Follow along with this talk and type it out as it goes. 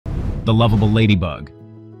the lovable ladybug.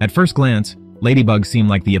 At first glance, ladybugs seem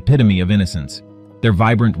like the epitome of innocence. Their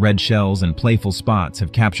vibrant red shells and playful spots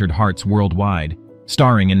have captured hearts worldwide,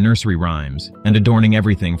 starring in nursery rhymes and adorning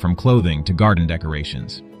everything from clothing to garden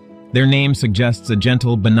decorations. Their name suggests a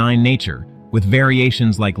gentle, benign nature, with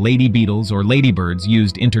variations like lady beetles or ladybirds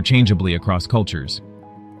used interchangeably across cultures.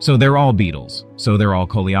 So they're all beetles, so they're all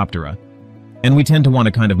Coleoptera. And we tend to want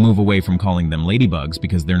to kind of move away from calling them ladybugs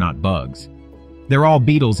because they're not bugs. They're all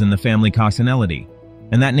beetles in the family Coccinellidae,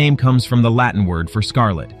 and that name comes from the Latin word for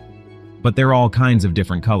scarlet. But they're all kinds of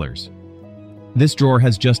different colors. This drawer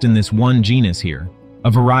has just in this one genus here,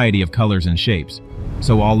 a variety of colors and shapes.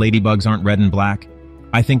 So all ladybugs aren't red and black?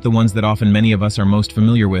 I think the ones that often many of us are most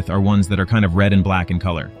familiar with are ones that are kind of red and black in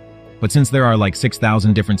color. But since there are like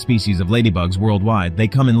 6,000 different species of ladybugs worldwide, they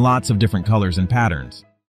come in lots of different colors and patterns.